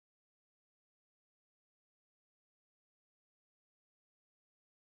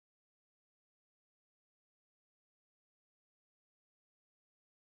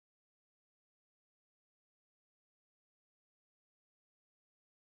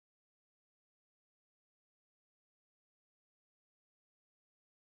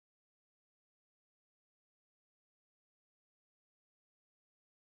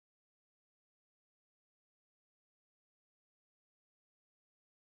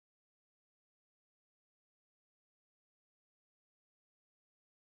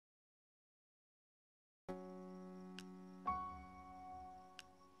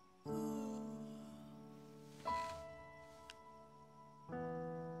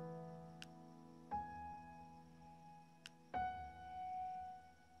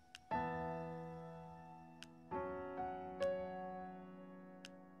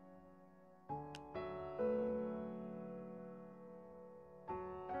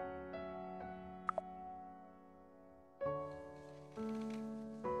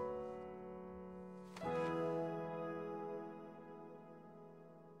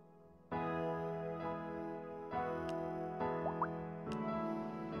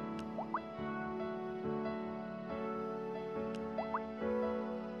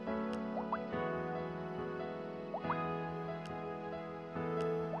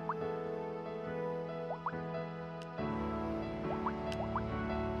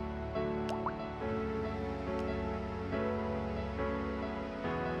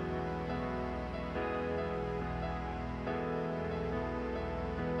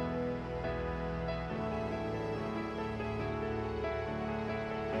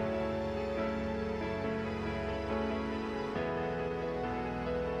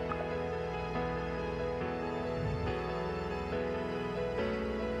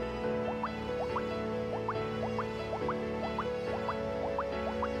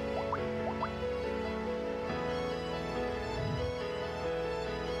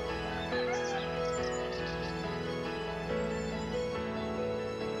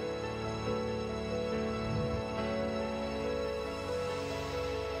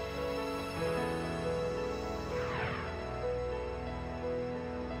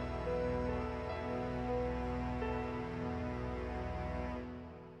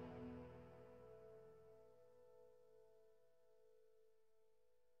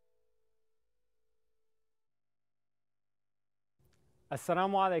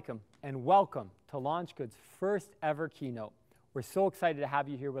Assalamu alaikum and welcome to LaunchGood's first ever keynote. We're so excited to have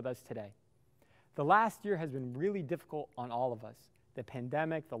you here with us today. The last year has been really difficult on all of us. The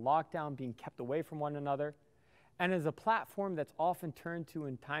pandemic, the lockdown, being kept away from one another. And as a platform that's often turned to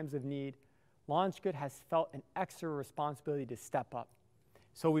in times of need, LaunchGood has felt an extra responsibility to step up.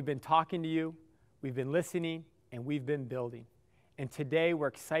 So we've been talking to you, we've been listening, and we've been building. And today we're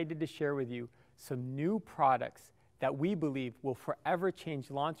excited to share with you some new products that we believe will forever change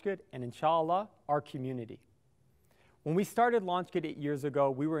LaunchGood and inshallah, our community. When we started LaunchGood 8 years ago,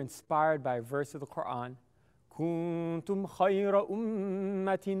 we were inspired by a verse of the Quran, Kuntum khayra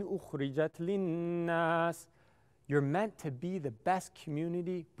ummatin ukhrijat linnas. You're meant to be the best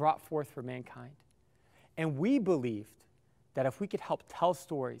community brought forth for mankind. And we believed that if we could help tell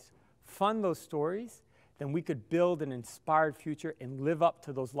stories, fund those stories, then we could build an inspired future and live up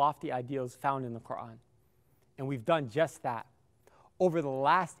to those lofty ideals found in the Quran. And we've done just that. Over the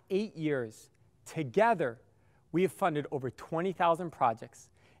last 8 years, together, we have funded over 20,000 projects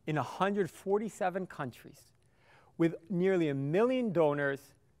in 147 countries with nearly 1 million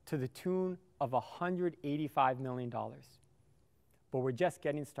donors to the tune of $185 million. But we're just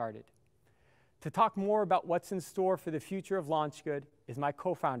getting started. To talk more about what's in store for the future of LaunchGood is my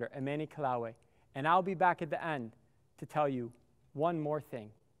co-founder, Amany, and I'll be back at the end to tell you one more thing.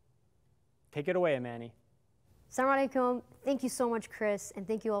 Take it away, Amany. Assalamu alaikum. Thank you so much, Chris, and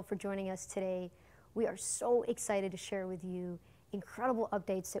thank you all for joining us today. We are so excited to share with you incredible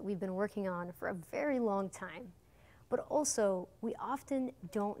updates that we've been working on for a very long time. But also, we often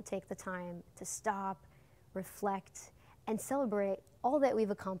don't take the time to stop, reflect, and celebrate all that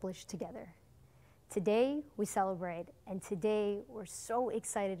we've accomplished together. Today, we celebrate, and today, we're so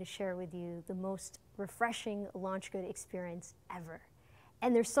excited to share with you the most refreshing LaunchGood experience ever.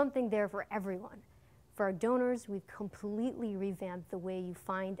 And there's something there for everyone. For our donors, we've completely revamped the way you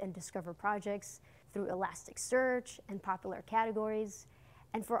find and discover projects through Elasticsearch and popular categories.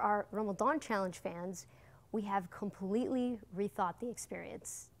 And for our Ramadan Challenge fans, we have completely rethought the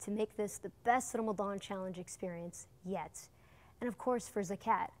experience to make this the best Ramadan Challenge experience yet. And of course, for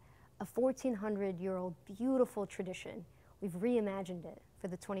Zakat, a 1,400-year-old beautiful tradition, we've reimagined it for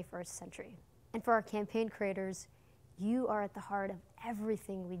the 21st century. And for our campaign creators, you are at the heart of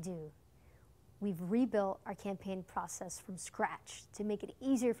everything we do. We've rebuilt our campaign process from scratch to make it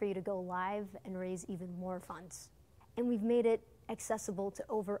easier for you to go live and raise even more funds. And we've made it accessible to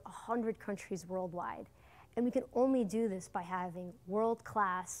over 100 countries worldwide. And we can only do this by having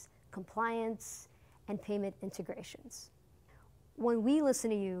world-class compliance and payment integrations. When we listen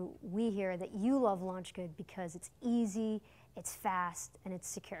to you, we hear that you love LaunchGood because it's easy, it's fast, and it's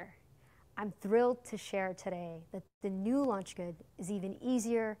secure. I'm thrilled to share today that the new LaunchGood is even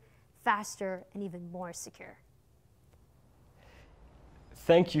easier, faster, and even more secure.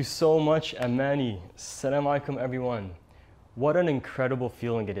 Thank you so much, Amany. Assalamu alaikum, everyone. What an incredible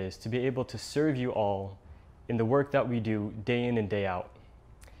feeling it is to be able to serve you all in the work that we do day in and day out.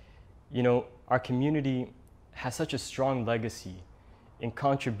 You know, our community has such a strong legacy in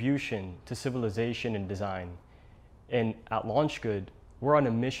contribution to civilization and design. And at LaunchGood, we're on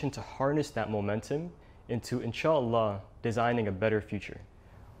a mission to harness that momentum into, inshallah, designing a better future.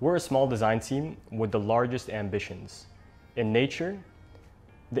 We're a small design team with the largest ambitions. In nature,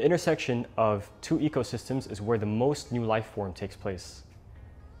 the intersection of two ecosystems is where the most new life form takes place.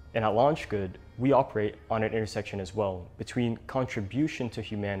 And at LaunchGood, we operate on an intersection as well between contribution to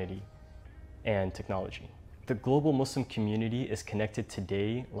humanity and technology. The global Muslim community is connected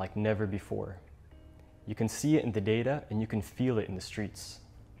today like never before. You can see it in the data and you can feel it in the streets.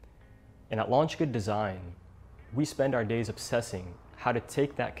 And at LaunchGood Design, we spend our days obsessing how to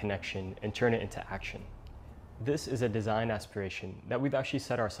take that connection and turn it into action. This is a design aspiration that we've actually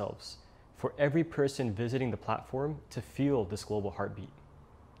set ourselves for every person visiting the platform to feel this global heartbeat.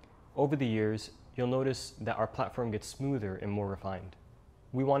 Over the years, you'll notice that our platform gets smoother and more refined.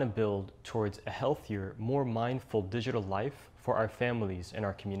 We want to build towards a healthier, more mindful digital life for our families and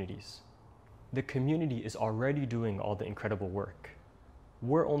our communities. The community is already doing all the incredible work.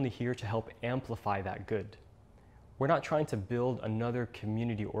 We're only here to help amplify that good. We're not trying to build another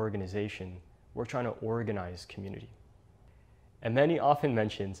community organization. We're trying to organize community. Amany often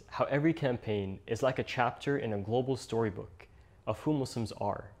mentions how every campaign is like a chapter in a global storybook of who Muslims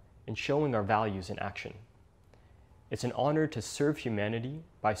are and showing our values in action. It's an honor to serve humanity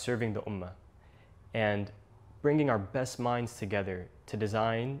by serving the Ummah and bringing our best minds together to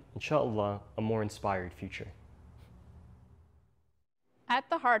design, inshallah, a more inspired future. At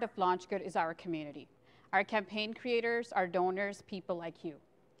the heart of LaunchGood is our community. Our campaign creators, our donors, people like you,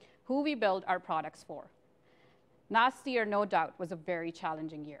 who we build our products for. Last year, no doubt, was a very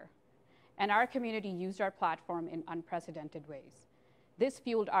challenging year, and our community used our platform in unprecedented ways. This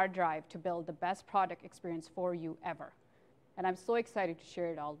fueled our drive to build the best product experience for you ever, and I'm so excited to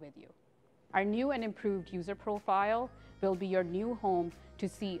share it all with you. Our new and improved user profile will be your new home to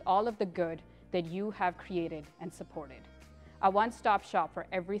see all of the good that you have created and supported. A one-stop shop for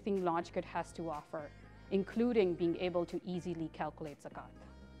everything LaunchGood has to offer, including being able to easily calculate zakat.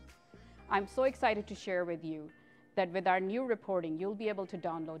 I'm so excited to share with you that with our new reporting, you'll be able to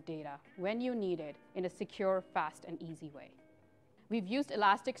download data when you need it in a secure, fast, and easy way. We've used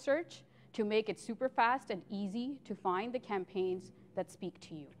Elasticsearch to make it super fast and easy to find the campaigns that speak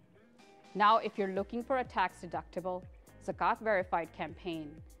to you. Now, if you're looking for a tax-deductible, zakat-verified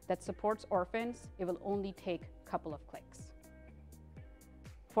campaign that supports orphans, it will only take a couple of clicks.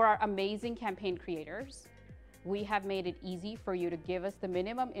 For our amazing campaign creators, we have made it easy for you to give us the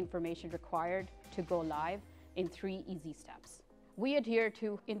minimum information required to go live in 3 easy steps. We adhere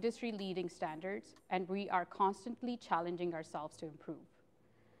to industry-leading standards, and we are constantly challenging ourselves to improve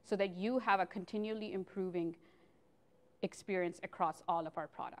so that you have a continually improving experience across all of our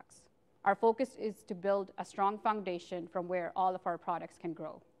products. Our focus is to build a strong foundation from where all of our products can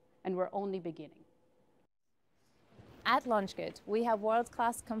grow, and we're only beginning. At LaunchGood, we have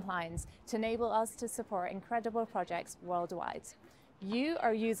world-class compliance to enable us to support incredible projects worldwide. You,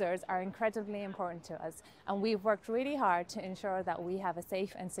 our users, are incredibly important to us, and we've worked really hard to ensure that we have a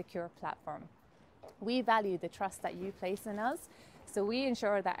safe and secure platform. We value the trust that you place in us, so we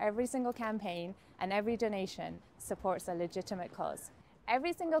ensure that every single campaign and every donation supports a legitimate cause.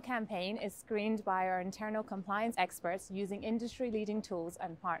 Every single campaign is screened by our internal compliance experts using industry-leading tools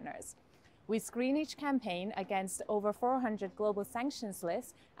and partners. We screen each campaign against over 400 global sanctions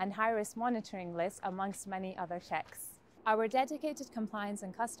lists and high-risk monitoring lists, amongst many other checks. Our dedicated compliance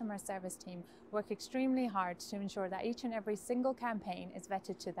and customer service team work extremely hard to ensure that each and every single campaign is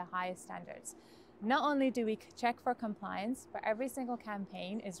vetted to the highest standards. Not only do we check for compliance, but every single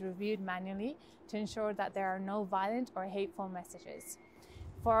campaign is reviewed manually to ensure that there are no violent or hateful messages.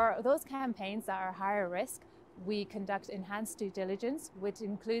 For those campaigns that are higher risk, we conduct enhanced due diligence, which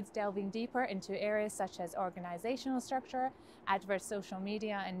includes delving deeper into areas such as organizational structure, adverse social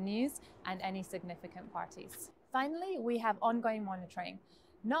media and news, and any significant parties. Finally, we have ongoing monitoring.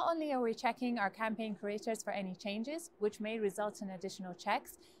 Not only are we checking our campaign creators for any changes, which may result in additional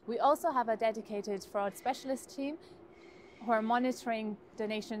checks, we also have a dedicated fraud specialist team who are monitoring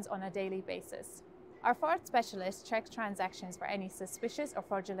donations on a daily basis. Our fraud specialists check transactions for any suspicious or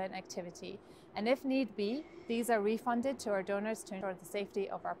fraudulent activity, and if need be, these are refunded to our donors to ensure the safety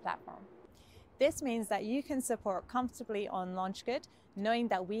of our platform. This means that you can support comfortably on LaunchGood, knowing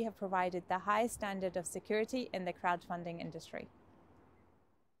that we have provided the highest standard of security in the crowdfunding industry.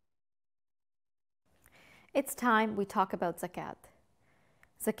 It's time we talk about zakat.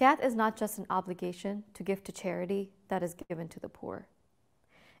 Zakat is not just an obligation to give to charity that is given to the poor.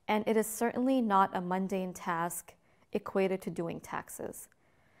 And it is certainly not a mundane task equated to doing taxes.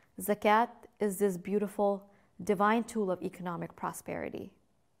 Zakat is this beautiful, divine tool of economic prosperity.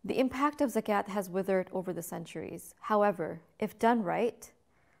 The impact of zakat has withered over the centuries. However, if done right,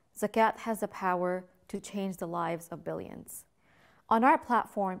 zakat has the power to change the lives of billions. On our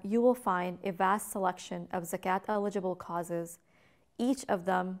platform, you will find a vast selection of zakat-eligible causes, each of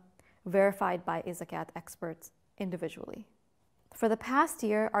them verified by a zakat expert individually. For the past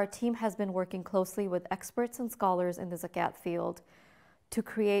year, our team has been working closely with experts and scholars in the zakat field to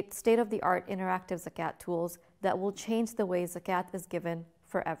create state-of-the-art interactive zakat tools that will change the way zakat is given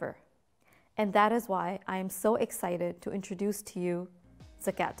forever. And that is why I am so excited to introduce to you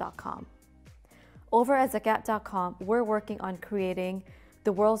zakat.com. Over at zakat.com, we're working on creating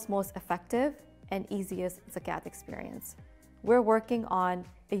the world's most effective and easiest zakat experience. We're working on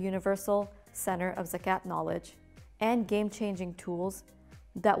a universal center of zakat knowledge and game-changing tools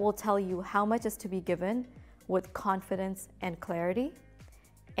that will tell you how much is to be given with confidence and clarity,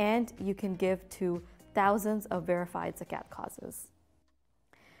 and you can give to thousands of verified zakat causes.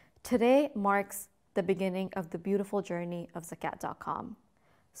 Today marks the beginning of the beautiful journey of zakat.com.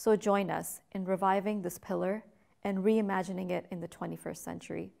 So join us in reviving this pillar and reimagining it in the 21st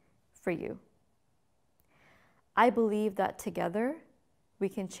century for you. I believe that together we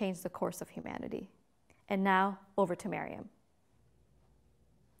can change the course of humanity. And now, over to Mariam.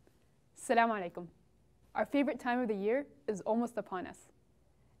 Assalamu alaikum. Our favorite time of the year is almost upon us.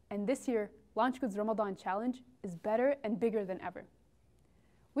 And this year, LaunchGood's Ramadan Challenge is better and bigger than ever.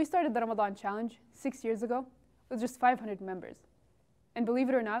 We started the Ramadan Challenge 6 years ago with just 500 members. And believe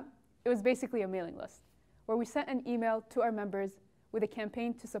it or not, it was basically a mailing list where we sent an email to our members with a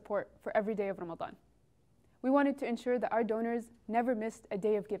campaign to support for every day of Ramadan. we wanted to ensure that our donors never missed a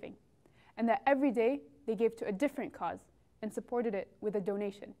day of giving, and that every day they gave to a different cause and supported it with a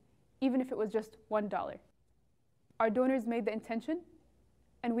donation, even if it was just $1. Our donors made the intention,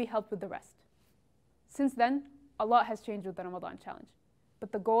 and we helped with the rest. Since then, a lot has changed with the Ramadan Challenge,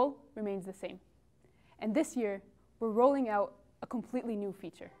 but the goal remains the same. And this year, we're rolling out a completely new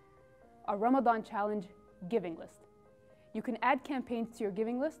feature, a Ramadan Challenge giving list. You can add campaigns to your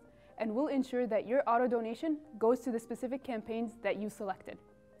giving list, and we'll ensure that your auto donation goes to the specific campaigns that you selected.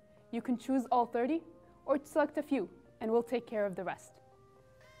 You can choose all 30 or select a few, and we'll take care of the rest.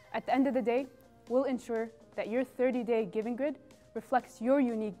 At the end of the day, we'll ensure that your 30-day giving grid reflects your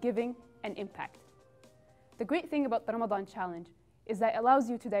unique giving and impact. The great thing about the Ramadan Challenge is that it allows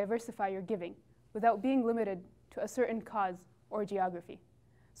you to diversify your giving without being limited to a certain cause or geography.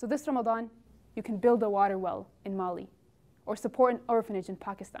 So this Ramadan, you can build a water well in Mali, or support an orphanage in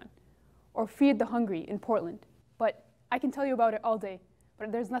Pakistan, or feed the hungry in Portland. But I can tell you about it all day,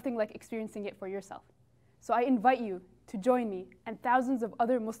 but there's nothing like experiencing it for yourself. So I invite you to join me and thousands of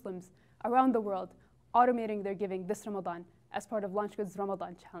other Muslims around the world automating their giving this Ramadan as part of LaunchGood's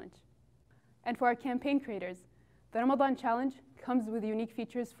Ramadan Challenge. And for our campaign creators, the Ramadan Challenge comes with unique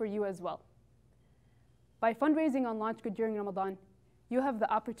features for you as well. By fundraising on LaunchGood during Ramadan, you have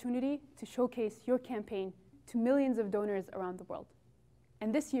the opportunity to showcase your campaign to millions of donors around the world.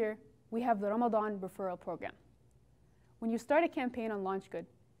 And this year, we have the Ramadan Referral Program. When you start a campaign on LaunchGood,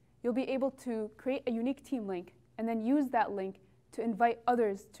 you'll be able to create a unique team link and then use that link to invite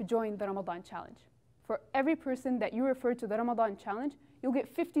others to join the Ramadan Challenge. For every person that you refer to the Ramadan Challenge, you'll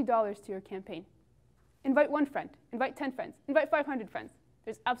get $50 to your campaign. Invite one friend, invite 10 friends, invite 500 friends.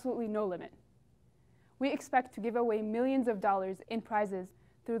 There's absolutely no limit. We expect to give away millions of dollars in prizes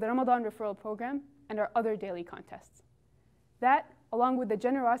through the Ramadan Referral Program and our other daily contests. That, along with the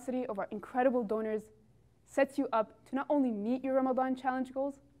generosity of our incredible donors, sets you up to not only meet your Ramadan Challenge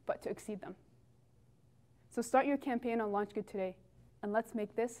goals, but to exceed them. So start your campaign on LaunchGood today, and let's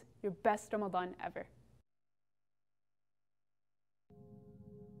make this your best Ramadan ever.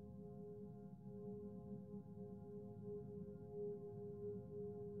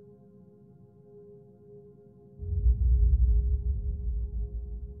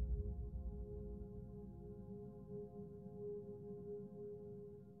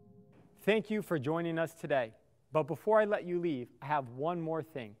 Thank you for joining us today. But before I let you leave, I have one more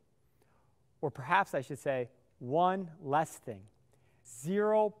thing. Or perhaps I should say, one less thing.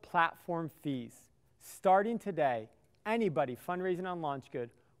 0 platform fees. Starting today, anybody fundraising on LaunchGood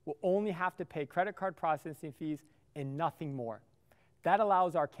will only have to pay credit card processing fees and nothing more. That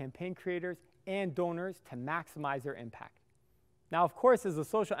allows our campaign creators and donors to maximize their impact. Now, of course, as a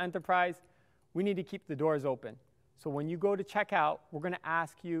social enterprise, we need to keep the doors open. So when you go to checkout, we're going to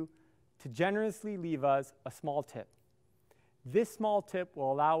ask you to generously leave us a small tip. This small tip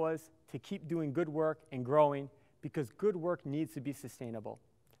will allow us to keep doing good work and growing, because good work needs to be sustainable.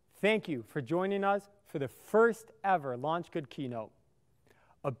 Thank you for joining us for the first ever LaunchGood Keynote.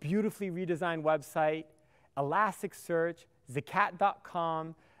 A beautifully redesigned website, Elasticsearch,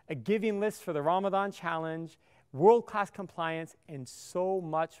 zakat.com, a giving list for the Ramadan Challenge, world-class compliance, and so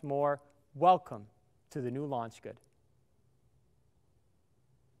much more. Welcome to the new LaunchGood.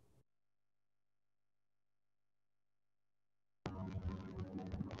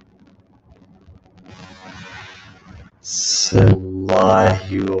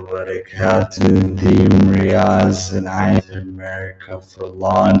 Salahi wa barakatuh, Nadeem Riaz, and I'm in America for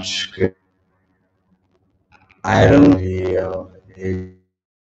LaunchGood. I don't know,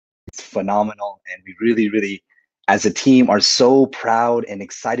 it's phenomenal, and we really, as a team, are so proud and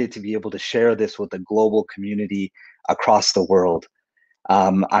excited to be able to share this with the global community across the world.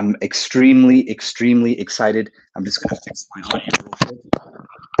 I'm extremely excited. I'm just going to fix my audio real quick.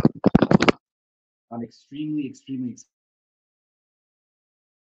 I'm extremely excited.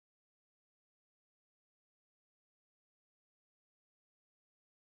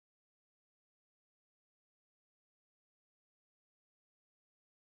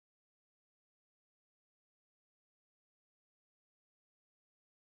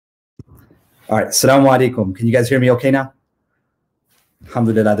 All right, Assalamu alaikum. Can you guys hear me okay now?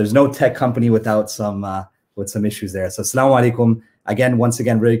 Alhamdulillah. There's no tech company without some issues there. So Assalamu alaikum. Again, once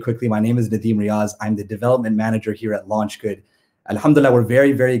again, very quickly, my name is Nadeem Riaz. I'm the development manager here at LaunchGood. Alhamdulillah, we're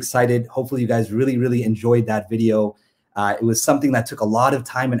very excited. Hopefully you guys really enjoyed that video. It was something that took a lot of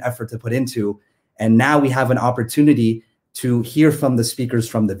time and effort to put into. And now we have an opportunity to hear from the speakers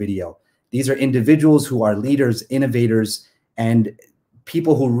from the video. These are individuals who are leaders, innovators, and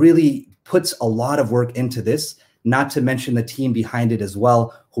people who really puts a lot of work into this, not to mention the team behind it as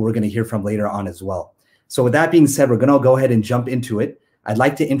well, who we're going to hear from later on as well. So with that being said, we're going to go ahead and jump into it. I'd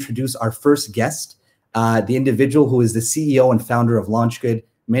like to introduce our first guest, the individual who is the CEO and founder of LaunchGood.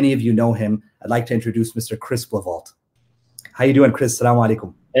 Many of you know him. I'd like to introduce Mr. Chris Blauvelt. How you doing, Chris? Assalamu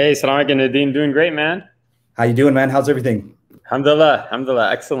alaikum. Hey, salam alaikum, Nadeem. Doing great, man. How you doing, man? How's everything? Alhamdulillah,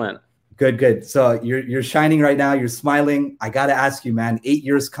 alhamdulillah. Excellent. Good, good. So you're shining right now. You're smiling. I got to ask you, man, 8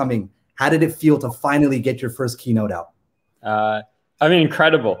 years coming. How did it feel to finally get your first keynote out? I mean,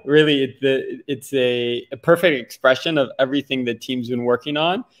 incredible. Really, it's a perfect expression of everything the team's been working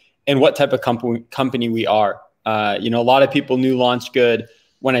on and what type of company we are. You know, a lot of people knew LaunchGood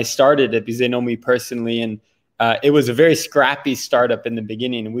when I started it because they know me personally. And it was a very scrappy startup in the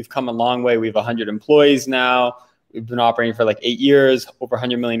beginning. And we've come a long way. We have 100 employees now. We've been operating for like 8 years, over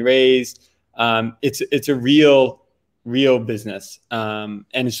 100 million raised. It's a real business and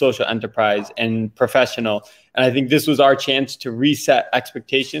a social enterprise and professional. And I think this was our chance to reset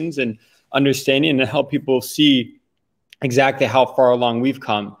expectations and understanding and help people see exactly how far along we've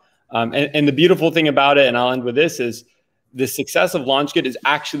come. And the beautiful thing about it, and I'll end with this, is the success of LaunchGood is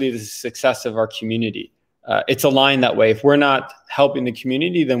actually the success of our community. It's aligned that way. If we're not helping the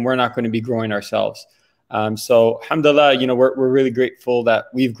community, then we're not going to be growing ourselves. So alhamdulillah, you know, we're really grateful that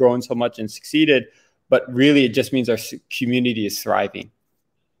we've grown so much and succeeded, but really it just means our community is thriving.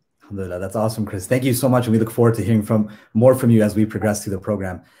 Alhamdulillah, that's awesome, Chris. Thank you so much. And we look forward to hearing more from you as we progress through the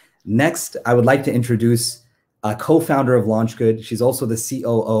program. Next, I would like to introduce a co-founder of LaunchGood. She's also the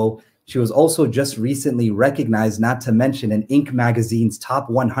COO. She was also just recently recognized, not to mention, in Inc. magazine's top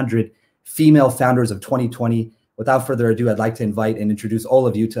 100 female founders of 2020. Without further ado, I'd like to invite and introduce all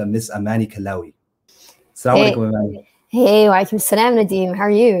of you to Miss Amany Killawi. Assalamu alaikum, Amany. Hey, wa alaikum salam, Nadeem. How are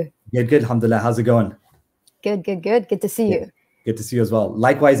you? Good, alhamdulillah. How's it going? Good. Good to see you. Good to see you as well.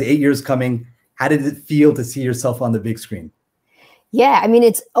 Likewise, 8 years coming. How did it feel to see yourself on the big screen? Yeah, I mean,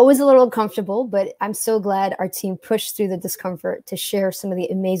 it's always a little uncomfortable, but I'm so glad our team pushed through the discomfort to share some of the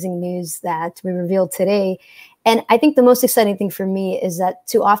amazing news that we revealed today. And I think the most exciting thing for me is that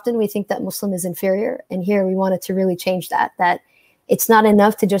too often we think that Muslim is inferior. And here we wanted to really change that it's not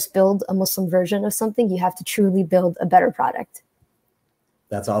enough to just build a Muslim version of something. You have to truly build a better product.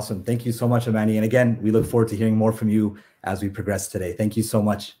 That's awesome. Thank you so much, Amany. And again, we look forward to hearing more from you as we progress today. Thank you so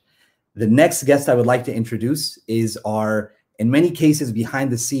much. The next guest I would like to introduce is our, in many cases,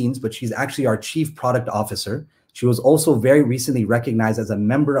 behind the scenes, but she's actually our Chief Product Officer. She was also very recently recognized as a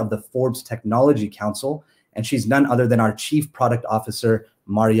member of the Forbes Technology Council, and she's none other than our Chief Product Officer,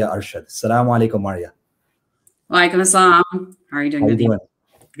 Maria Arshad. Assalamu alaikum, Maria. Wa alaikum assalam. How are you doing? How are you doing?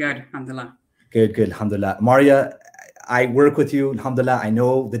 Good, alhamdulillah. Good, alhamdulillah. Maria, I work with you, alhamdulillah. I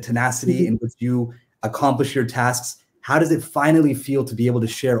know the tenacity in which you accomplish your tasks. How does it finally feel to be able to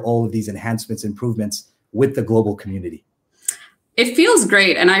share all of these enhancements, improvements with the global community? It feels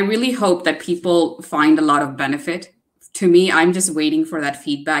great. And I really hope that people find a lot of benefit. To me, I'm just waiting for that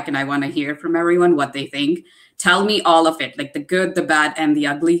feedback, and I want to hear from everyone what they think. Tell me all of it, like the good, the bad, and the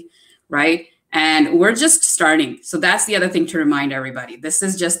ugly, right? And we're just starting. So that's the other thing to remind everybody. This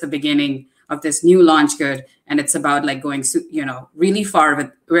is just the beginning of this new LaunchGood, and it's about like going, you know, really far with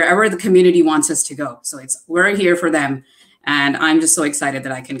wherever the community wants us to go. So we're here for them, and I'm just so excited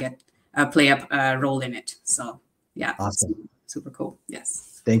that I can play a role in it. So yeah, awesome, super cool.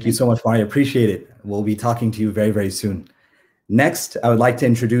 Yes. Thank you so much, Maria. Appreciate it. We'll be talking to you very, very soon. Next, I would like to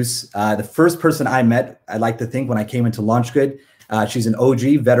introduce the first person I met. I like to think when I came into LaunchGood. She's an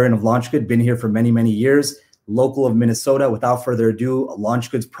OG veteran of LaunchGood, been here for many, many years. Local of Minnesota. Without further ado,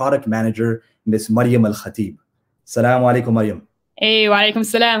 LaunchGood's product manager, Miss Mariam El-Khatib. Assalamu alaikum, Mariam. Hey, wa alaikum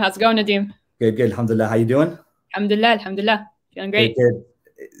salam. How's it going, Nadeem? Good, alhamdulillah. How you doing? Alhamdulillah. Feeling great. Good.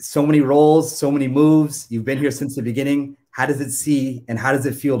 So many roles, so many moves. You've been here since the beginning. How does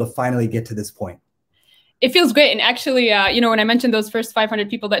it feel to finally get to this point? It feels great. And actually, you know, when I mentioned those first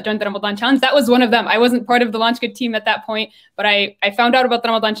 500 people that joined the Ramadan Challenge, that was one of them. I wasn't part of the LaunchGood team at that point, but I found out about the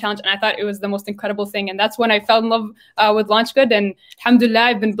Ramadan Challenge, and I thought it was the most incredible thing. And that's when I fell in love with LaunchGood. And alhamdulillah,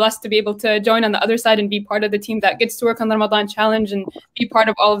 I've been blessed to be able to join on the other side and be part of the team that gets to work on the Ramadan Challenge and be part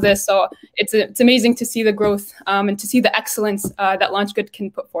of all of this. So it's amazing to see the growth and to see the excellence that LaunchGood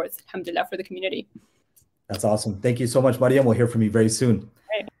can put forth, alhamdulillah, for the community. That's awesome. Thank you so much, Mariam. We'll hear from you very soon.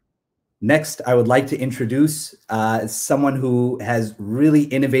 Next, I would like to introduce someone who has really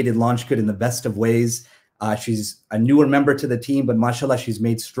innovated LaunchGood in the best of ways. She's a newer member to the team, but mashallah, she's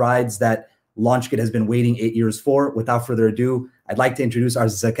made strides that LaunchGood has been waiting 8 years for. Without further ado, I'd like to introduce our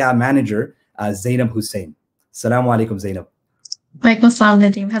Zakat manager, Zainab Husain. Assalamu alaikum, Zainab. Walaikum assalam,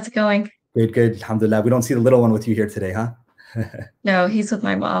 Nadeem. How's it going? Good. Alhamdulillah. We don't see the little one with you here today, huh? No, he's with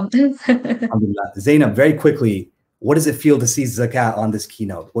my mom. Alhamdulillah. Zainab, very quickly, What does it feel to see zakat on this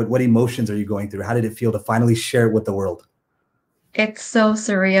keynote? What emotions are you going through? How did it feel to finally share it with the world? It's so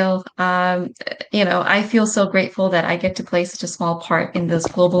surreal. I feel so grateful that I get to play such a small part in this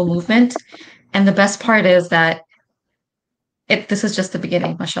global movement. And the best part is that this is just the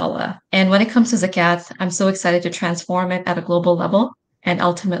beginning, mashallah. And when it comes to zakat, I'm so excited to transform it at a global level and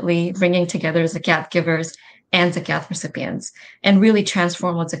ultimately bringing together zakat givers and zakat recipients and really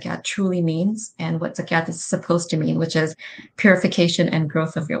transform what zakat truly means and what zakat is supposed to mean, which is purification and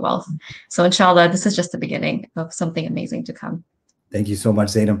growth of your wealth. So inshallah, this is just the beginning of something amazing to come. Thank you so much,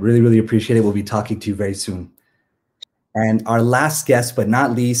 Zainab. Really, really appreciate it. We'll be talking to you very soon. And our last guest, but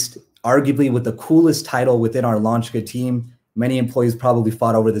not least, arguably with the coolest title within our LaunchGood team, many employees probably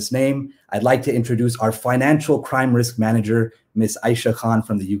fought over this name. I'd like to introduce our financial crime risk manager, Miss Aisha Khan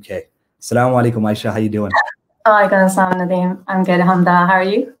from the UK. Assalamu alaikum, Aisha. How you doing? Alaikum assalam, Nadeem. I'm good, alhamdulillah. How are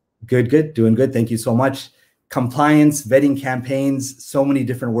you? Good, good. Doing good. Thank you so much. Compliance, vetting campaigns, so many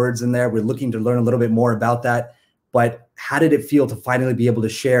different words in there. We're looking to learn a little bit more about that. But how did it feel to finally be able to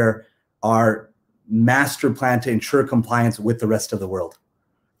share our master plan to ensure compliance with the rest of the world?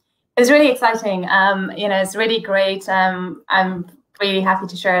 It's really exciting. It's really great. I'm really happy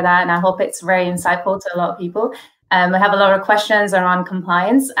to share that, and I hope it's very insightful to a lot of people. We have a lot of questions around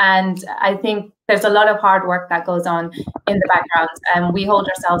compliance, and I think there's a lot of hard work that goes on in the background. We hold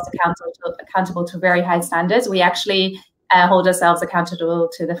ourselves accountable to very high standards. We actually hold ourselves accountable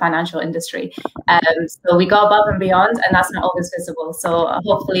to the financial industry. So we go above and beyond, and that's not always visible. So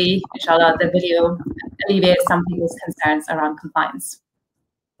hopefully, inshallah, the video alleviates some people's concerns around compliance.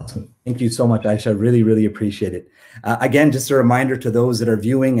 Awesome. Thank you so much, Aisha. Really, really appreciate it. Again, just a reminder to those that are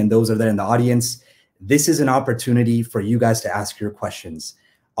viewing and those that are there in the audience, this is an opportunity for you guys to ask your questions.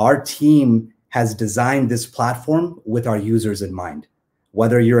 Our team has designed this platform with our users in mind.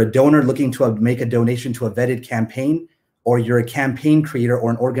 Whether you're a donor looking to make a donation to a vetted campaign, or you're a campaign creator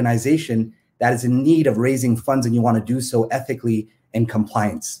or an organization that is in need of raising funds and you want to do so ethically and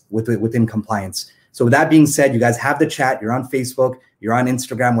within compliance. So with that being said, you guys have the chat, you're on Facebook, you're on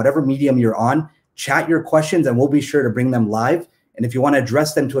Instagram, whatever medium you're on, chat your questions and we'll be sure to bring them live. And if you want to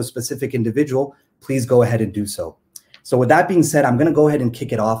address them to a specific individual, please go ahead and do so. So with that being said, I'm going to go ahead and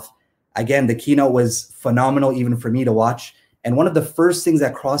kick it off. Again, the keynote was phenomenal even for me to watch. And one of the first things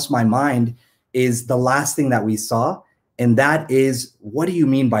that crossed my mind is the last thing that we saw. And that is, what do you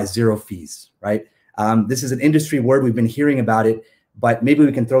mean by zero fees, right? This is an industry word. We've been hearing about it, but maybe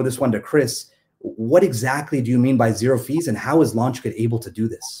we can throw this one to Chris. What exactly do you mean by zero fees, and how is LaunchGood able to do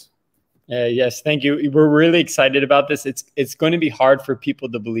this? Yes, thank you. We're really excited about this. It's going to be hard for people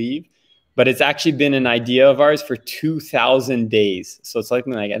to believe, but it's actually been an idea of ours for 2,000 days. So it's like,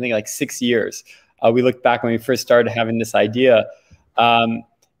 I think like 6 years. We looked back when we first started having this idea.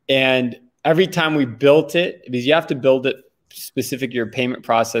 And every time we built it, because you have to build it specific to your payment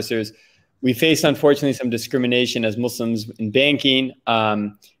processors, we faced, unfortunately, some discrimination as Muslims in banking.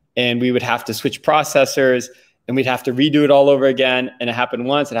 And we would have to switch processors and we'd have to redo it all over again. And it happened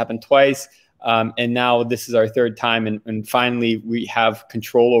once, it happened twice. And now this is our third time. And finally, we have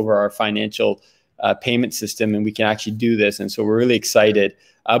control over our financial payment system and we can actually do this. And so we're really excited.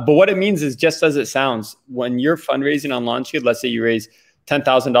 But what it means is just as it sounds, when you're fundraising on LaunchGood, let's say you raise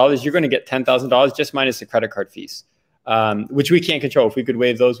 $10,000, you're going to get $10,000 just minus the credit card fees, which we can't control. If we could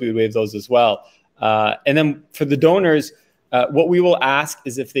waive those, we would waive those as well. And then for the donors, what we will ask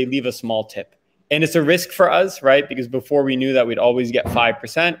is if they leave a small tip. And it's a risk for us, right? Because before we knew that we'd always get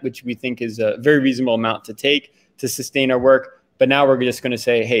 5%, which we think is a very reasonable amount to take to sustain our work. But now we're just going to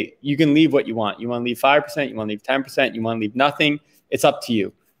say, hey, you can leave what you want. You want to leave 5%, you want to leave 10%, you want to leave nothing. It's up to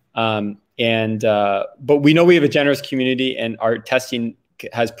you. But we know we have a generous community and our testing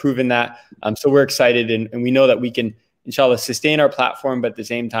has proven that. So we're excited and we know that we can, inshallah, sustain our platform, but at the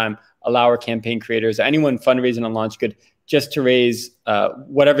same time, allow our campaign creators, anyone fundraising on LaunchGood, just to raise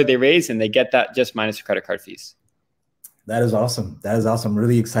whatever they raise, and they get that just minus the credit card fees. That is awesome. That is awesome.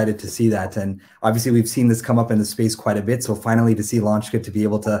 Really excited to see that. And obviously, we've seen this come up in the space quite a bit. So finally, to see LaunchGood to be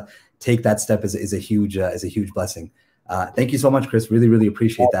able to take that step is a huge blessing. Thank you so much, Chris. Really, really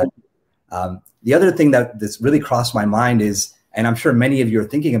appreciate that. The other thing that's really crossed my mind is, and I'm sure many of you are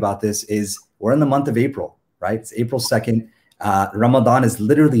thinking about this, is we're in the month of April, right? It's April 2nd. Ramadan is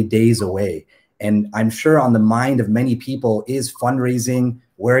literally days away. And I'm sure on the mind of many people is fundraising.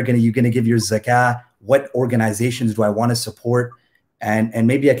 Where are you going to give your zakah? What organizations do I want to support? And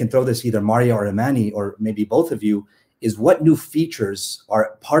maybe I can throw this either Maria or Amany, or maybe both of you, is what new features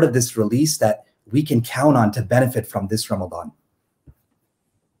are part of this release that we can count on to benefit from this Ramadan?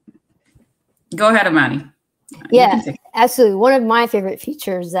 Go ahead, Amany. Yeah, absolutely. One of my favorite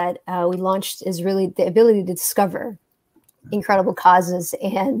features that we launched is really the ability to discover incredible causes.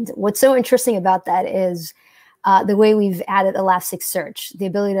 And what's so interesting about that is the way we've added Elasticsearch, the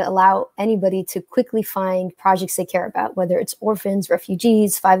ability to allow anybody to quickly find projects they care about, whether it's orphans,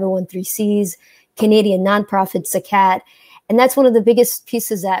 refugees, 501(c)(3)s, Canadian nonprofits, Zakat. And that's one of the biggest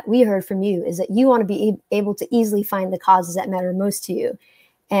pieces that we heard from you, is that you want to be able to easily find the causes that matter most to you.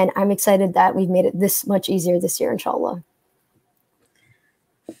 And I'm excited that we've made it this much easier this year, inshallah.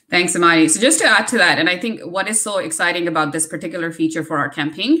 Thanks, Amany. So just to add to that, and I think what is so exciting about this particular feature for our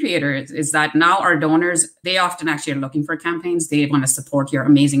campaign creators is that now our donors, they often actually are looking for campaigns. They want to support your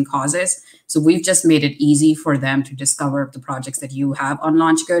amazing causes. So we've just made it easy for them to discover the projects that you have on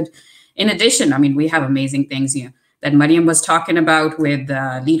LaunchGood. In addition, I mean, we have amazing things here that Mariam was talking about with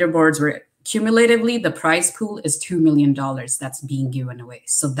leaderboards, where cumulatively the prize pool is $2 million that's being given away.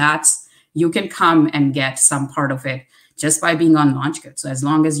 So that's, you can come and get some part of it just by being on LaunchGood. So as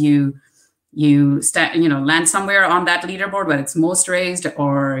long as you land somewhere on that leaderboard, whether it's most raised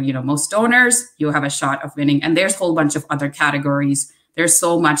or most donors, you have a shot of winning. And there's a whole bunch of other categories. There's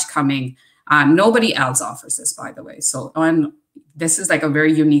so much coming. Nobody else offers this, by the way. So this is like a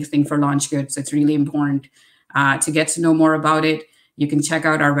very unique thing for LaunchGood. So it's really important to get to know more about it. You can check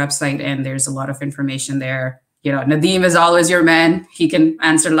out our website, and there's a lot of information there. Nadeem is always your man. He can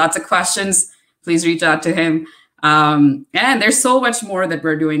answer lots of questions. Please reach out to him. And there's so much more that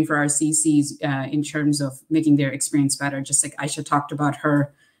we're doing for our CCs in terms of making their experience better. Just like Aisha talked about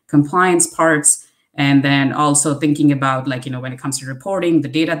her compliance parts, and then also thinking about when it comes to reporting, the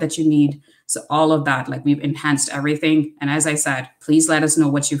data that you need. So all of that, we've enhanced everything. And as I said, please let us know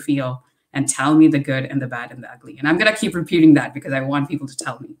what you feel and tell me the good and the bad and the ugly. And I'm going to keep repeating that because I want people to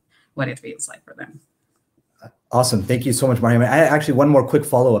tell me what it feels like for them. Awesome. Thank you so much, Mariam. Actually, one more quick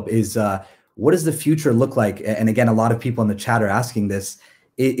follow-up is, what does the future look like? And again, a lot of people in the chat are asking this.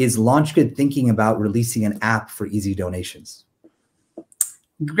 Is LaunchGood thinking about releasing an app for easy donations?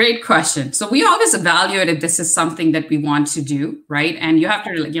 Great question. So we always evaluated this as something that we want to do, right? And you have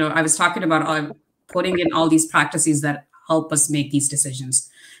to, I was talking about putting in all these practices that help us make these decisions.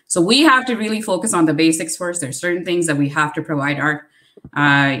 So we have to really focus on the basics first. There's certain things that we have to provide our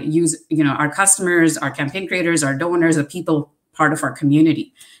our customers, our campaign creators, our donors, the people part of our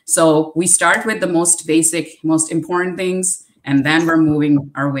community. So we start with the most basic, most important things, and then we're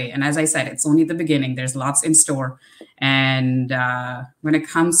moving our way. And as I said, it's only the beginning. There's lots in store. And when it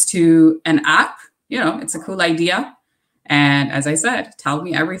comes to an app, it's a cool idea. And as I said, tell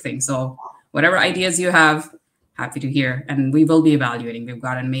me everything. So whatever ideas you have, happy to hear. And we will be evaluating. We've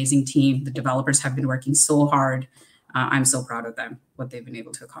got an amazing team. The developers have been working so hard. I'm so proud of them, what they've been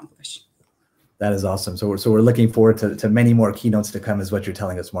able to accomplish. That is awesome. So we're looking forward to many more keynotes to come, is what you're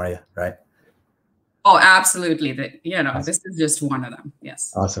telling us, Maria, right? Oh, absolutely. This is just one of them.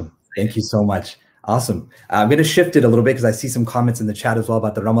 Yes. Awesome. Thank you so much. Awesome. I'm going to shift it a little bit because I see some comments in the chat as well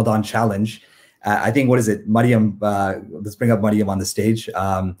about the Ramadan challenge. I think, what is it? Mariam, let's bring up Mariam on the stage.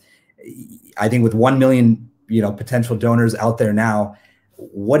 I think with 1 million, potential donors out there now,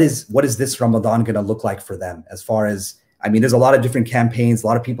 what is this Ramadan going to look like for them? As far as, there's a lot of different campaigns. A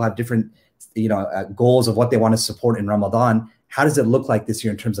lot of people have different, goals of what they want to support in Ramadan. How does it look like this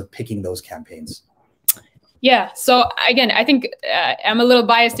year in terms of picking those campaigns? Yeah. So again, I think I'm a little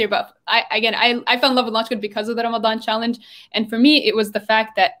biased here, but I fell in love with LaunchGood because of the Ramadan challenge. And for me, it was the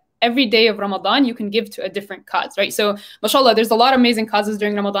fact that every day of Ramadan, you can give to a different cause, right? So, mashallah, there's a lot of amazing causes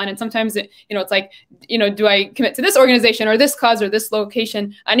during Ramadan. And sometimes, it's like, do I commit to this organization or this cause or this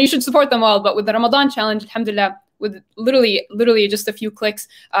location? And you should support them all. But with the Ramadan challenge, alhamdulillah, with literally just a few clicks,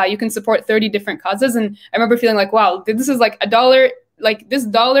 you can support 30 different causes. And I remember feeling like, wow, this is like $1. Like this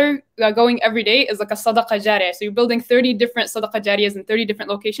dollar going every day is like a sadaqah jariyah. So you're building 30 different sadaqah jariyahs in 30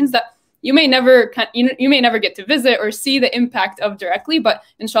 different locations that you may never get to visit or see the impact of directly, but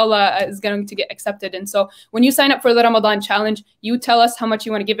inshallah is going to get accepted. And so when you sign up for the Ramadan challenge, you tell us how much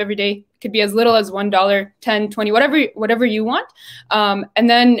you want to give every day. It could be as little as $1, $10, $20, whatever you want. And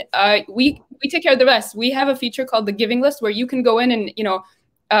then we take care of the rest. We have a feature called the giving list where you can go in and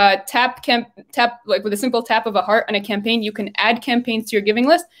tap like with a simple tap of a heart on a campaign. You can add campaigns to your giving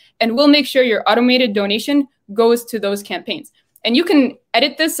list, and we'll make sure your automated donation goes to those campaigns. And you can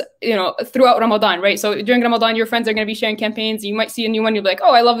edit this, throughout Ramadan, right? So during Ramadan, your friends are going to be sharing campaigns. You might see a new one. You'll be like,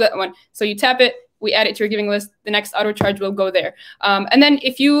 oh, I love that one. So you tap it, we add it to your giving list. The next auto charge will go there. And then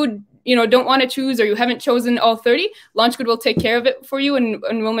if you, don't want to choose, or you haven't chosen all 30, LaunchGood will take care of it for you. And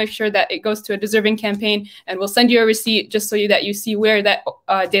we'll make sure that it goes to a deserving campaign. And we'll send you a receipt just so that you see where that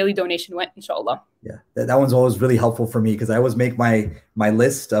daily donation went, inshallah. Yeah, that one's always really helpful for me because I always make my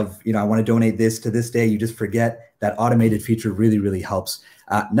list of, I want to donate this to this day. You just forget. That automated feature really, really helps.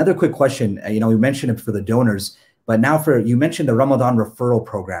 Another quick question, we mentioned it for the donors, but now you mentioned the Ramadan referral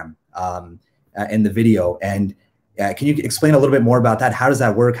program in the video. And can you explain a little bit more about that? How does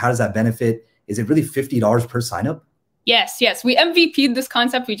that work? How does that benefit? Is it really $50 per sign up? Yes. We MVP'd this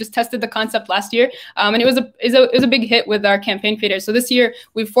concept. We just tested the concept last year, and it was a big hit with our campaign creators. So this year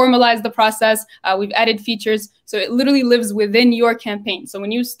we've formalized the process. We've added features, so it literally lives within your campaign. So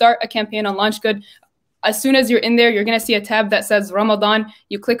when you start a campaign on LaunchGood, as soon as you're in there, you're going to see a tab that says Ramadan.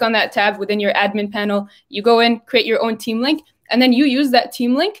 You click on that tab within your admin panel. You go in, create your own team link, and then you use that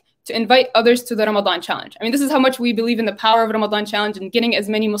team link to invite others to the Ramadan challenge. I mean, this is how much we believe in the power of Ramadan challenge and getting as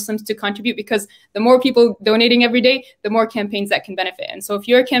many Muslims to contribute, because the more people donating every day, the more campaigns that can benefit. And so if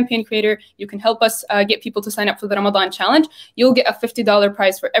you're a campaign creator, you can help us get people to sign up for the Ramadan challenge. You'll get a $50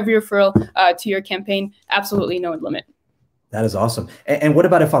 prize for every referral to your campaign. Absolutely no limit. That is awesome. And what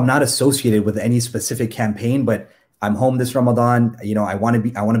about if I'm not associated with any specific campaign, but I'm home this Ramadan, I want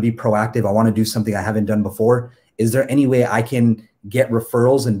to be proactive. I want to do something I haven't done before. Is there any way I can get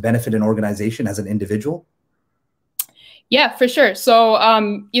referrals and benefit an organization as an individual? Yeah, for sure. So,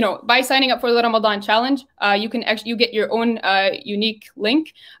 by signing up for the Ramadan challenge, you get your own unique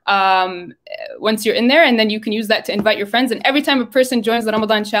link once you're in there, and then you can use that to invite your friends. And every time a person joins the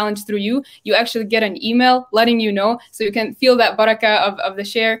Ramadan challenge through you, you actually get an email letting you know, so you can feel that barakah of the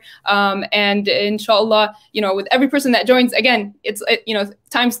share. And inshallah, with every person that joins, again, it's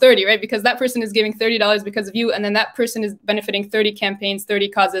times 30, right? Because that person is giving $30 because of you, and then that person is benefiting 30 campaigns, 30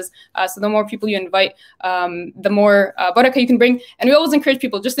 causes. So the more people you invite, the more barakah you can bring. And we always encourage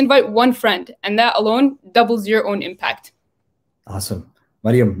people, just invite one friend, and that alone doubles your own impact. Awesome.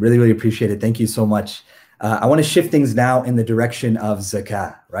 Mariam, really, really appreciate it. Thank you so much. I want to shift things now in the direction of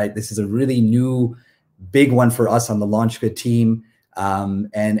zakah, right? This is a really new, big one for us on the LaunchGood team.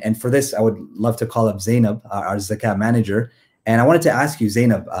 And for this, I would love to call up Zainab, our zakah manager. And I wanted to ask you,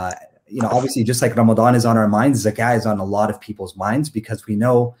 Zainab, obviously just like Ramadan is on our minds, zakah is on a lot of people's minds, because we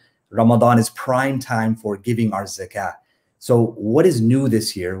know Ramadan is prime time for giving our zakah. So what is new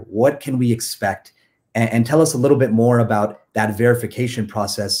this year? What can we expect? And tell us a little bit more about that verification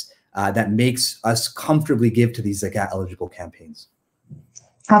process that makes us comfortably give to these zakah eligible campaigns.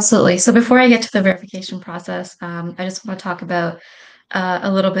 Absolutely. So before I get to the verification process, I just want to talk about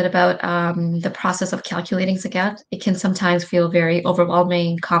a little bit about the process of calculating zakat. It can sometimes feel very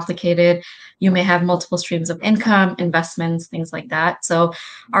overwhelming, complicated. You may have multiple streams of income, investments, things like that. So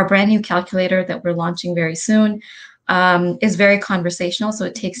our brand new calculator that we're launching very soon is very conversational. So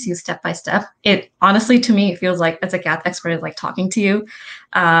it takes you step by step. It honestly, to me, it feels like a zakat expert is like talking to you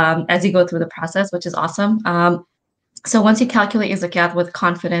as you go through the process, which is awesome. So once you calculate your zakat with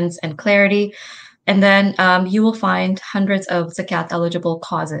confidence and clarity, and then you will find hundreds of zakat eligible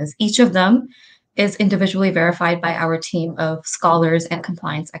causes. Each of them is individually verified by our team of scholars and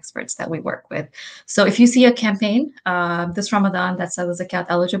compliance experts that we work with. So if you see a campaign this Ramadan that says zakat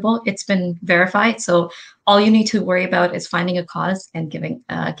eligible, it's been verified. So all you need to worry about is finding a cause and giving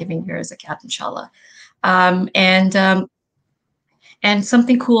your zakat, inshallah. And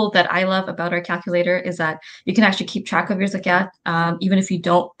something cool that I love about our calculator is that you can actually keep track of your zakat. Even if you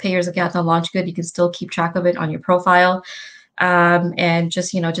don't pay your zakat on LaunchGood, you can still keep track of it on your profile, and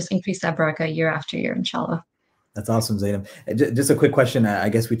just increase that barakah year after year, inshallah. That's awesome, Zainab. Just a quick question. I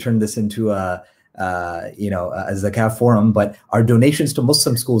guess we turned this into a zakat forum, but are donations to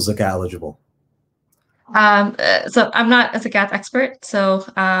Muslim schools zakat eligible? So I'm not a zakat expert. So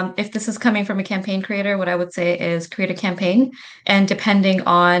if this is coming from a campaign creator, what I would say is create a campaign, and depending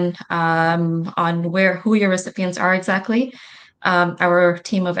on who your recipients are exactly, our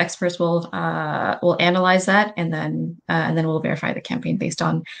team of experts will analyze that, and then we'll verify the campaign based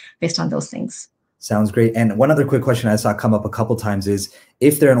on those things. Sounds great. And one other quick question I saw come up a couple times is,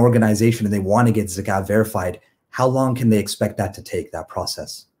 if they're an organization and they want to get zakat verified, how long can they expect that to take, that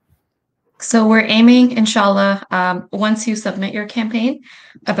process? So we're aiming, inshallah, once you submit your campaign,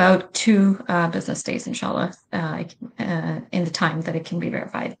 about 2 business days, inshallah, in the time that it can be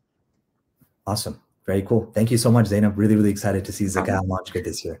verified. Awesome. Very cool. Thank you so much, Zainab. Really, really excited to see zakat LaunchGood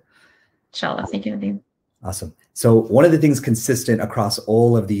this year. Inshallah. Thank you, Nadeem. Awesome. So one of the things consistent across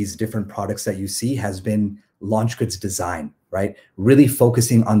all of these different products that you see has been LaunchGood's design, right? Really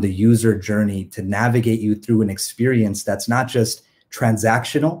focusing on the user journey to navigate you through an experience that's not just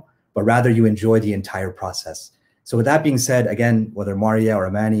transactional, but rather you enjoy the entire process. So with that being said, again, whether Maria or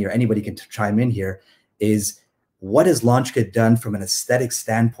Amany or anybody can chime in here, is what has LaunchGood done from an aesthetic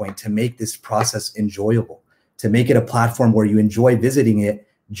standpoint to make this process enjoyable, to make it a platform where you enjoy visiting it,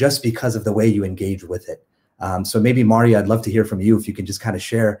 just because of the way you engage with it. So maybe Maria, I'd love to hear from you if you can just kind of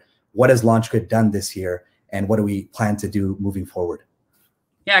share what has LaunchGood done this year and what do we plan to do moving forward?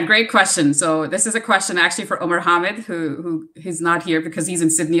 Yeah, great question. So this is a question actually for Umar Hamid, who he's not here because he's in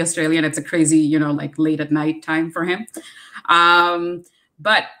Sydney, Australia, and it's a crazy, you know, like late at night time for him.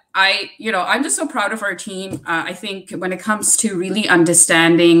 But I'm just so proud of our team. I think when it comes to really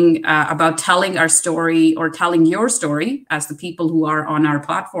understanding about telling our story or telling your story as the people who are on our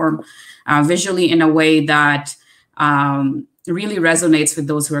platform visually in a way that really resonates with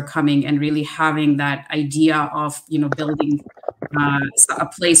those who are coming, and really having that idea of, you know, building a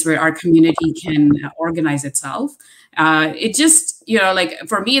place where our community can organize itself. It just, you know, like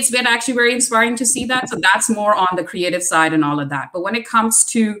for me, it's been actually very inspiring to see that. So that's more on the creative side and all of that. But when it comes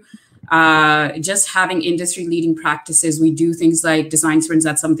to just having industry leading practices, we do things like design sprints.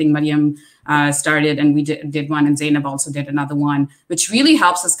 That's something Mariam started, and we did one, and Zainab also did another one, which really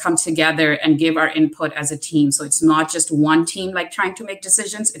helps us come together and give our input as a team. So it's not just one team like trying to make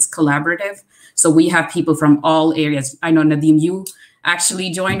decisions, it's collaborative. So we have people from all areas. I know, Nadeem, you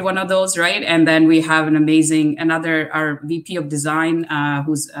actually joined one of those, right? And then we have our VP of design,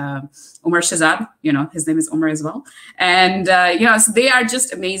 who's Umar Shahzad, you know, his name is Omar as well. And, you know, so they are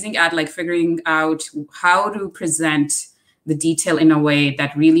just amazing at like figuring out how to present the detail in a way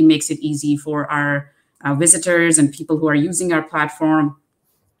that really makes it easy for our visitors and people who are using our platform.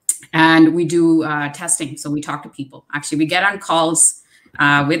 And we do testing. So we talk to people. Actually, we get on calls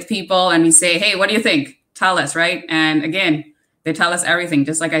with people and we say, hey, what do you think? Tell us, right? And again, they tell us everything.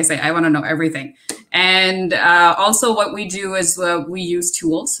 Just like I say, I want to know everything. And also what we do is we use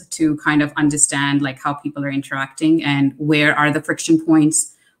tools to kind of understand like how people are interacting and where are the friction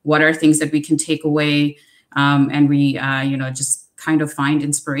points, what are things that we can take away. And we, you know, just kind of find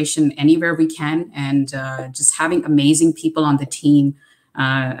inspiration anywhere we can. And just having amazing people on the team,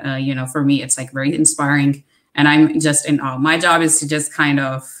 you know, for me, it's like very inspiring. And I'm just in awe. My job is to just kind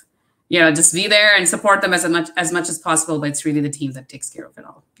of, you know, just be there and support them as much as possible. But it's really the team that takes care of it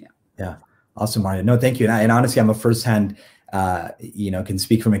all. Yeah. Yeah. Awesome, Maria. No, thank you. And honestly, I'm a firsthand, you know, can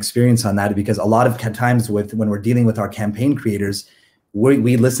speak from experience on that, because a lot of times when we're dealing with our campaign creators,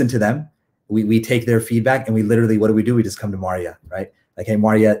 we listen to them, we take their feedback, and we literally, what do? We just come to Maria, right? Like, hey,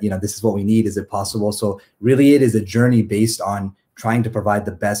 Maria, you know, this is what we need. Is it possible? So really, it is a journey based on trying to provide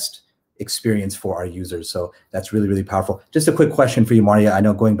the best experience for our users. So that's really, really powerful. Just a quick question for you, Maria. I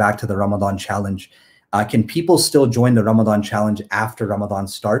know, going back to the Ramadan challenge, can people still join the Ramadan challenge after Ramadan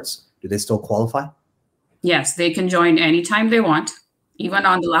starts? Do they still qualify? Yes, they can join anytime they want, even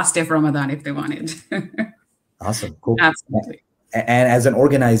on the last day of Ramadan if they wanted. Awesome, cool. Absolutely. And as an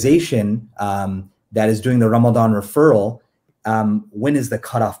organization that is doing the Ramadan referral, when is the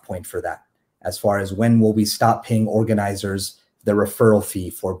cutoff point for that? As far as when will we stop paying organizers the referral fee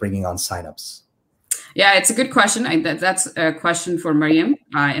for bringing on signups? Yeah, it's a good question. That's a question for Mariam.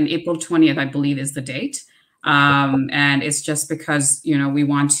 And April 20th, I believe, is the date. And it's just because, you know, we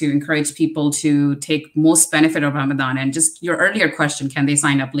want to encourage people to take most benefit of Ramadan. And just your earlier question, can they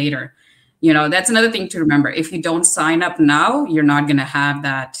sign up later? You know, that's another thing to remember. If you don't sign up now, you're not going to have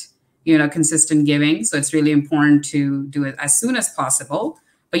that, you know, consistent giving. So it's really important to do it as soon as possible.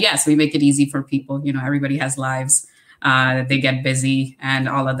 But yes, we make it easy for people. You know, everybody has lives. They get busy and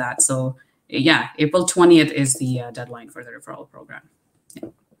all of that. So yeah, April 20th is the deadline for the referral program. Yeah.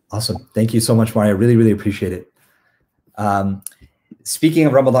 Awesome. Thank you so much, Maria. Really, really appreciate it. Speaking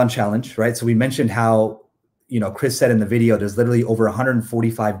of Ramadan challenge, right? So we mentioned how, you know, Chris said in the video, there's literally over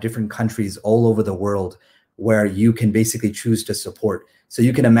 145 different countries all over the world where you can basically choose to support. So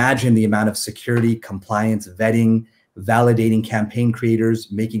you can imagine the amount of security, compliance, vetting, validating campaign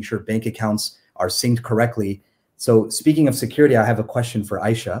creators, making sure bank accounts are synced correctly. So speaking of security, I have a question for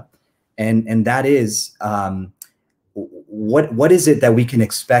Aisha, and that is, what is it that we can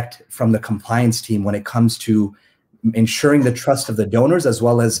expect from the compliance team when it comes to ensuring the trust of the donors, as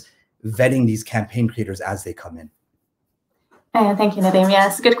well as vetting these campaign creators as they come in? Thank you, Nadeem.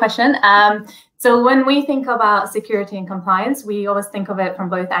 Yes, good question. So when we think about security and compliance, we always think of it from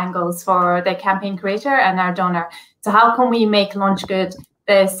both angles, for the campaign creator and our donor. So how can we make LaunchGood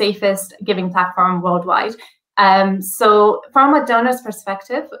the safest giving platform worldwide? So from a donor's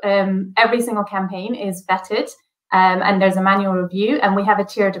perspective, every single campaign is vetted, and there's a manual review, and we have a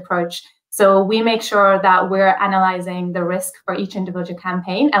tiered approach. So we make sure that we're analyzing the risk for each individual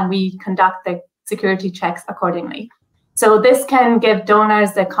campaign, and we conduct the security checks accordingly. So this can give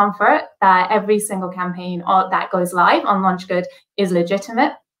donors the comfort that every single campaign that goes live on LaunchGood is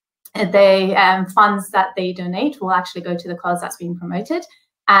legitimate. The funds that they donate will actually go to the cause that's being promoted.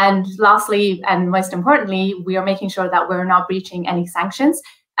 And lastly, and most importantly, we are making sure that we're not breaching any sanctions.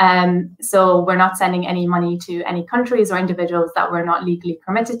 So we're not sending any money to any countries or individuals that we're not legally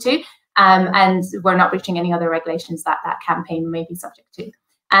permitted to. And we're not breaching any other regulations that that campaign may be subject to.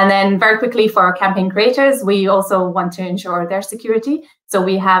 And then very quickly for our campaign creators, we also want to ensure their security. So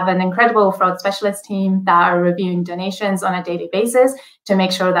we have an incredible fraud specialist team that are reviewing donations on a daily basis to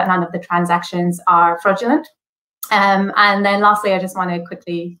make sure that none of the transactions are fraudulent. And then lastly, I just want to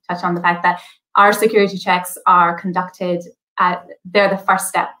quickly touch on the fact that our security checks are conducted they're the first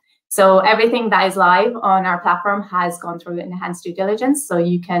step. So everything that is live on our platform has gone through enhanced due diligence. So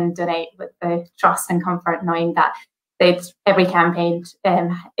you can donate with the trust and comfort knowing that every campaign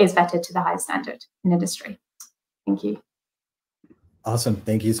is vetted to the highest standard in industry. Thank you. Awesome.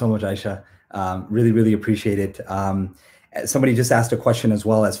 Thank you so much, Aisha. Really, really appreciate it. Somebody just asked a question as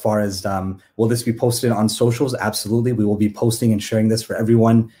well as far as, will this be posted on socials? Absolutely. We will be posting and sharing this for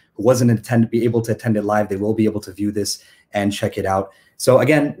everyone who wasn't able to attend it live. They will be able to view this and check it out. So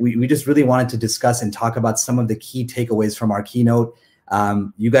again, we just really wanted to discuss and talk about some of the key takeaways from our keynote.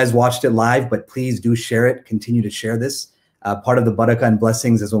 You guys watched it live, but please do share it. Continue to share this. Part of the barakah and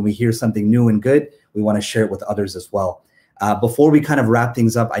blessings is when we hear something new and good, we want to share it with others as well. Before we kind of wrap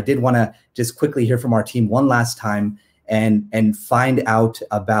things up, I did want to just quickly hear from our team one last time and find out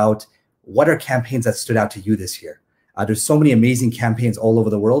about what are campaigns that stood out to you this year. There's so many amazing campaigns all over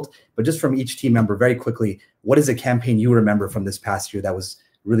the world, but just from each team member, very quickly, what is a campaign you remember from this past year that was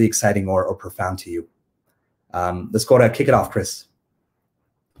really exciting or profound to you? Let's go to kick it off, Chris.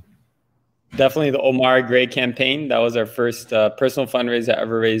 Definitely the Omar Gray campaign. That was our first personal fundraiser that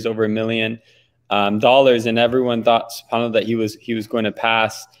ever raised over $1 million, and everyone thought, subhanAllah, that he was going to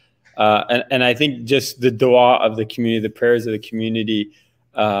pass. And I think just the dua of the community, the prayers of the community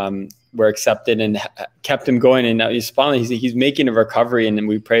were accepted and kept him going. And now he's making a recovery, and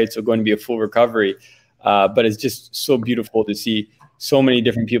we pray it's going to be a full recovery. But it's just so beautiful to see so many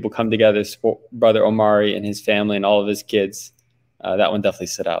different people come together, support brother Omari and his family and all of his kids. That one definitely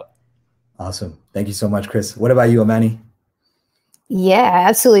stood out. Awesome. Thank you so much, Chris. What about you, Amany? Yeah,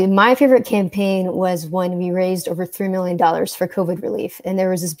 absolutely. My favorite campaign was when we raised over $3 million for COVID relief. And there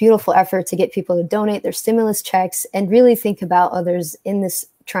was this beautiful effort to get people to donate their stimulus checks and really think about others in this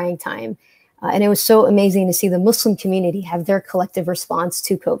trying time. And it was so amazing to see the Muslim community have their collective response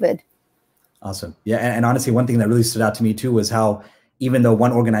to COVID. Awesome. Yeah. And honestly, one thing that really stood out to me too was how, even though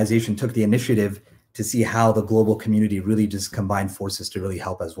one organization took the initiative, to see how the global community really just combined forces to really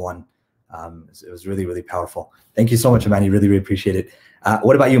help as one. It was really, really powerful. Thank you so much, Amany. Really, really appreciate it.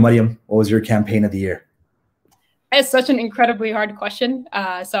 What about you, Mariam? What was your campaign of the year? It's such an incredibly hard question.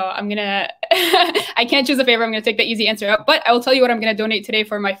 So I'm going to, I can't choose a favorite. I'm going to take the easy answer out, but I will tell you what I'm going to donate today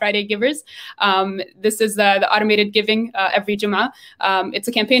for my Friday Givers. This is the automated giving every Jummah. It's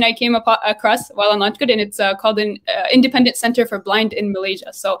a campaign I came across while on LaunchGood, and it's called an Independent Center for Blind in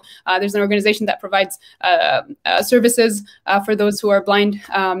Malaysia. So there's an organization that provides services for those who are blind.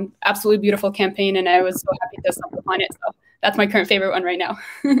 Absolutely beautiful campaign, and I was so happy to stumble upon it. So that's my current favorite one right now.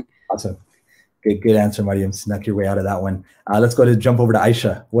 Awesome. Good answer, Mariam. Snuck your way out of that one. Let's jump over to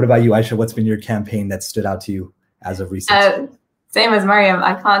Aisha. What about you, Aisha? What's been your campaign that stood out to you as of recent? Same as Mariam.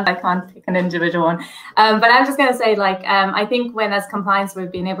 I can't pick an individual one. But I'm just going to say, I think when as compliance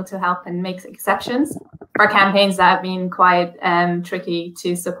we've been able to help and make exceptions for campaigns that have been quite tricky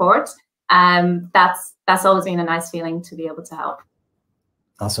to support. That's always been a nice feeling to be able to help.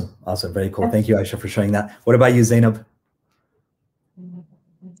 Awesome. Very cool. Thank you, Aisha, for sharing that. What about you, Zainab?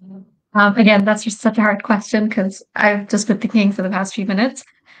 Again, that's just such a hard question because I've just been thinking for the past few minutes.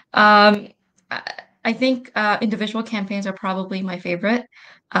 I think individual campaigns are probably my favorite.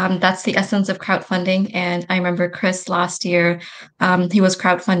 That's the essence of crowdfunding. And I remember Chris last year, he was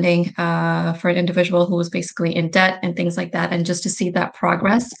crowdfunding for an individual who was basically in debt and things like that. And just to see that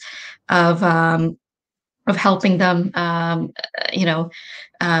progress of helping them,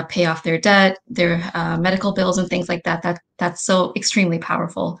 pay off their debt, their medical bills and things like that, that's so extremely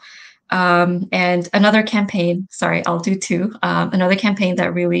powerful. And another campaign, sorry, I'll do two. Another campaign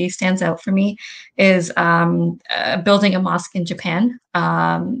that really stands out for me is building a mosque in Japan.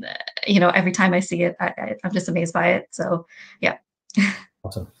 Every time I see it, I'm just amazed by it. So, yeah.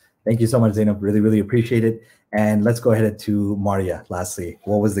 Awesome. Thank you so much, Zainab. Really, really appreciate it. And let's go ahead to Maria. Lastly,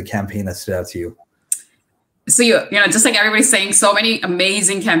 what was the campaign that stood out to you? So, just like everybody's saying, so many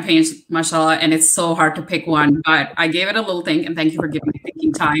amazing campaigns, mashallah, and it's so hard to pick one, but I gave it a little think, and thank you for giving me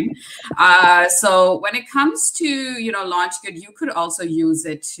thinking time. So when it comes to, LaunchGood, you could also use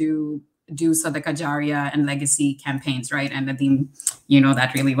it to do Sadaqah Jariyah and legacy campaigns, right? And Nadeem, you know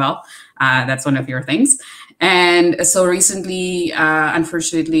that really well. That's one of your things. And so recently,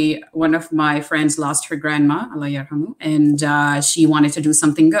 unfortunately, one of my friends lost her grandma, Allah yarhamu, and she wanted to do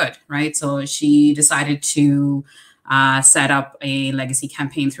something good, right? So she decided to set up a legacy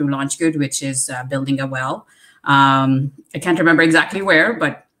campaign through LaunchGood, which is building a well. I can't remember exactly where,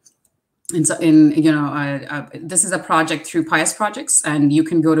 but this is a project through Pious Projects, and you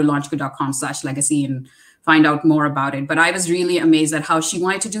can go to launchgood.com/legacy and find out more about it. But I was really amazed at how she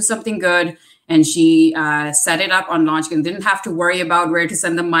wanted to do something good, and she set it up on LaunchGood and didn't have to worry about where to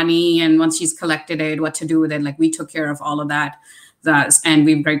send the money, and once she's collected it, what to do with it. Like, we took care of all of that, and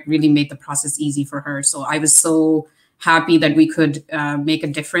we really made the process easy for her. So I was so happy that we could make a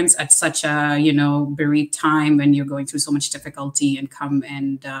difference at such a, bereaved time when you're going through so much difficulty, and come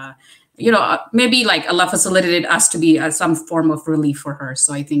and maybe like Allah facilitated us to be some form of relief for her.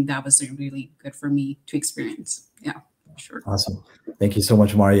 So I think that was really good for me to experience. Yeah, sure. Awesome. Thank you so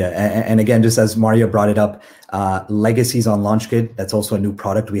much, Maria. And again, just as Maria brought it up, Legacies on LaunchGood, that's also a new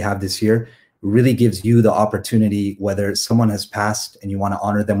product we have this year, really gives you the opportunity, whether someone has passed and you want to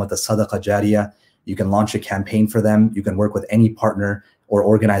honor them with a Sadaqah Jariyah, you can launch a campaign for them. You can work with any partner or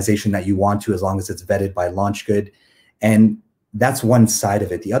organization that you want to, as long as it's vetted by LaunchGood. And that's one side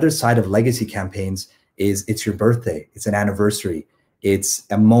of it. The other side of legacy campaigns is it's your birthday. It's an anniversary. It's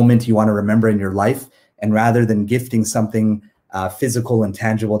a moment you want to remember in your life. And rather than gifting something physical and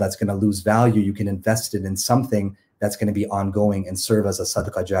tangible that's going to lose value, you can invest it in something that's going to be ongoing and serve as a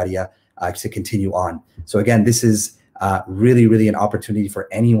Sadaqah Jariyah to continue on. So again, this is really, really an opportunity for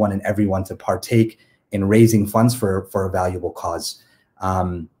anyone and everyone to partake in raising funds for a valuable cause.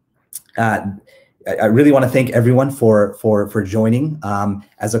 I really want to thank everyone for joining.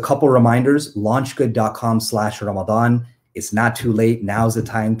 As a couple reminders, launchgood.com/Ramadan. It's not too late. Now's the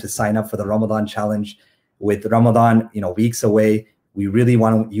time to sign up for the Ramadan challenge. With Ramadan, weeks away, we really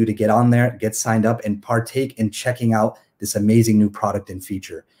want you to get on there, get signed up, and partake in checking out this amazing new product and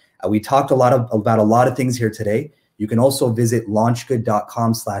feature. We talked about a lot of things here today. You can also visit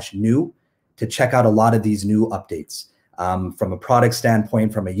launchgood.com/new to check out a lot of these new updates. From a product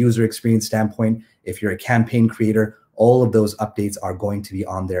standpoint, from a user experience standpoint, if you're a campaign creator, all of those updates are going to be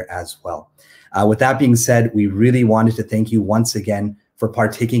on there as well. With that being said, we really wanted to thank you once again for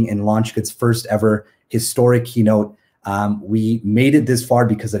partaking in LaunchGood's first ever historic keynote. We made it this far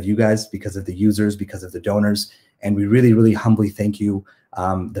because of you guys, because of the users, because of the donors, and we really, really humbly thank you.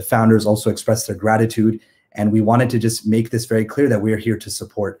 The founders also expressed their gratitude, and we wanted to just make this very clear that we're here to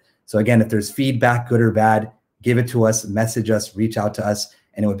support. So again, if there's feedback, good or bad, give it to us, message us, reach out to us,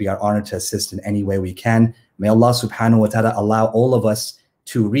 and it would be our honor to assist in any way we can. May Allah subhanahu wa ta'ala allow all of us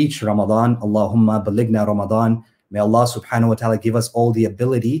to reach Ramadan. Allahumma baligna Ramadan. May Allah subhanahu wa ta'ala give us all the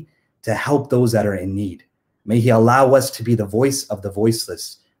ability to help those that are in need. May He allow us to be the voice of the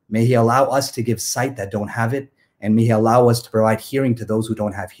voiceless. May He allow us to give sight that don't have it. And may He allow us to provide hearing to those who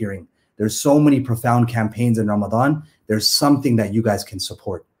don't have hearing. There's so many profound campaigns in Ramadan. There's something that you guys can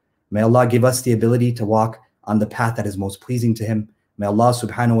support. May Allah give us the ability to walk on the path that is most pleasing to Him. May Allah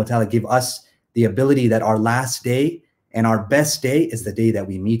subhanahu wa ta'ala give us the ability that our last day and our best day is the day that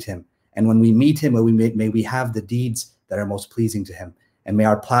we meet Him. And when we meet Him, may we have the deeds that are most pleasing to Him. And may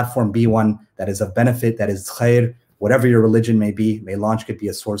our platform be one that is of benefit, that is khair, whatever your religion may be, may LaunchGood be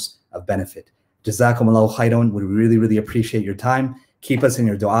a source of benefit. Jazakumullahu khairan. We really, really appreciate your time. Keep us in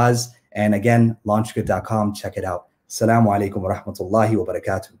your du'as. And again, launchgood.com, check it out. Assalamu alaikum wa rahmatullahi wa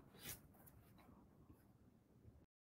barakatuh.